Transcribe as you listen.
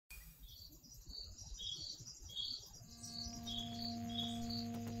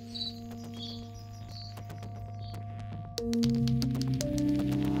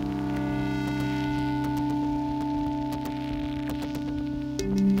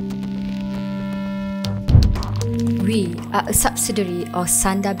We are a subsidiary of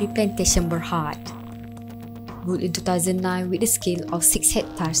Darby Plantation Berhad, built in 2009 with a scale of 6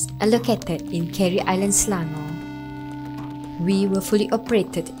 hectares and located in Carey Island, Selangor. We were fully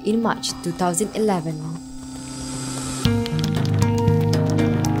operated in March 2011.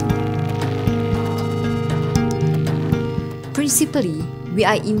 Principally, we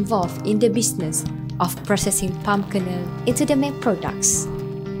are involved in the business of processing palm kernel into the main products,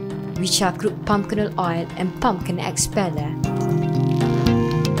 which are crude palm kernel oil and palm kernel expeller.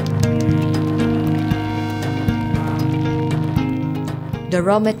 The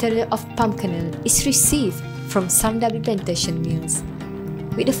raw material of palm kernel is received from some Darby plantation mills,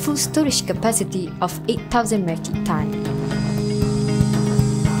 with a full storage capacity of 8,000 metric tons.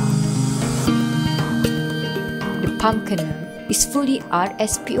 The palm kernel is fully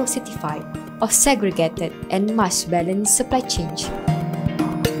RSPO certified or segregated and mass balanced supply chain.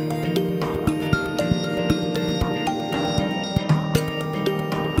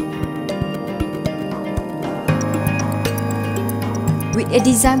 With a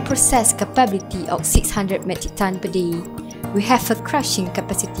design process capability of 600 metric tons per day, we have a crushing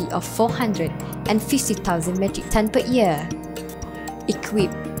capacity of 450,000 metric tons per year.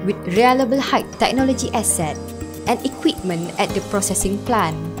 Equipped with reliable high technology asset and equipment at the processing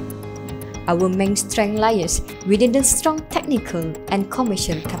plant, our main strength lies within the strong technical and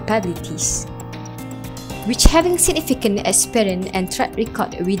commercial capabilities, which having significant experience and track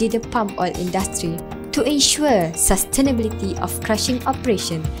record within the palm oil industry to ensure sustainability of crushing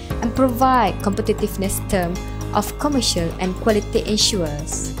operation and provide competitiveness term of commercial and quality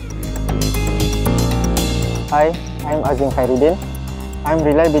assurance. Hi, I'm Azim Khairuddin. I'm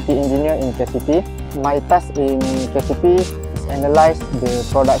reliability engineer in KCP. My task in KCP is analyze the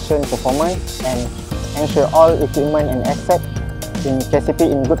production performance and ensure all equipment and asset in KCP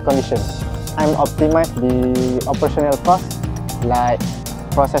in good condition. I'm optimize the operational cost like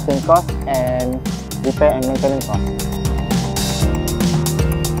processing cost and repair and maintenance cost.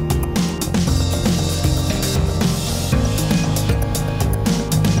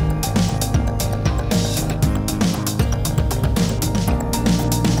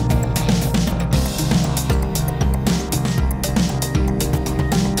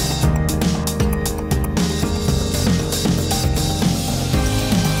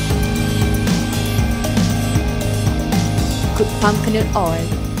 Crude palm kernel oil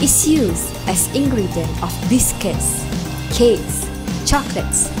is used as ingredient of biscuits, cakes,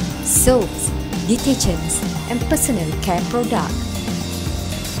 chocolates, soaps, detergents, and personal care products.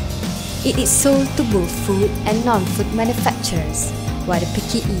 It is sold to both food and non-food manufacturers, while the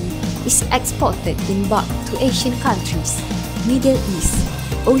PCIE is exported in bulk to Asian countries, Middle East,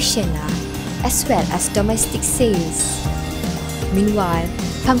 Oceania, as well as domestic sales. Meanwhile,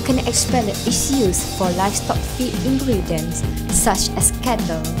 palm kernel expeller is used for livestock feed ingredients such as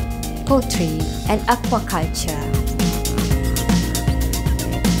cattle, poultry, and aquaculture.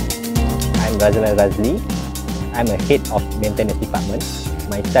 I'm Razli. I'm a head of maintenance department.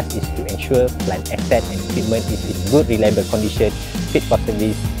 My task is to ensure plant asset and equipment is in good reliable condition, fit for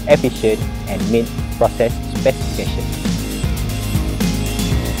service, efficient, and meet process specifications.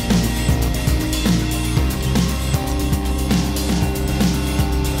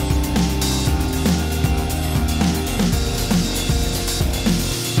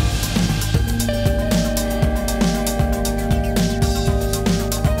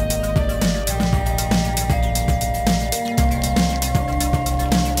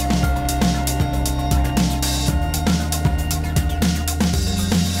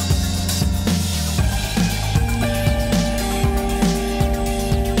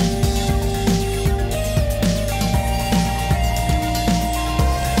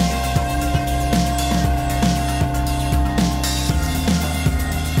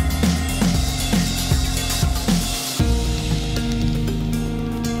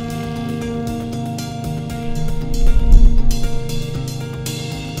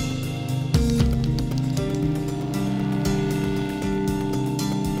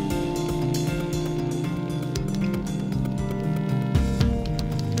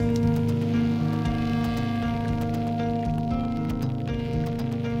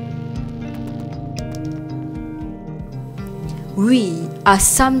 We are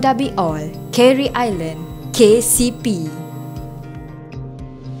Darby Oil, Carey Island, KCP.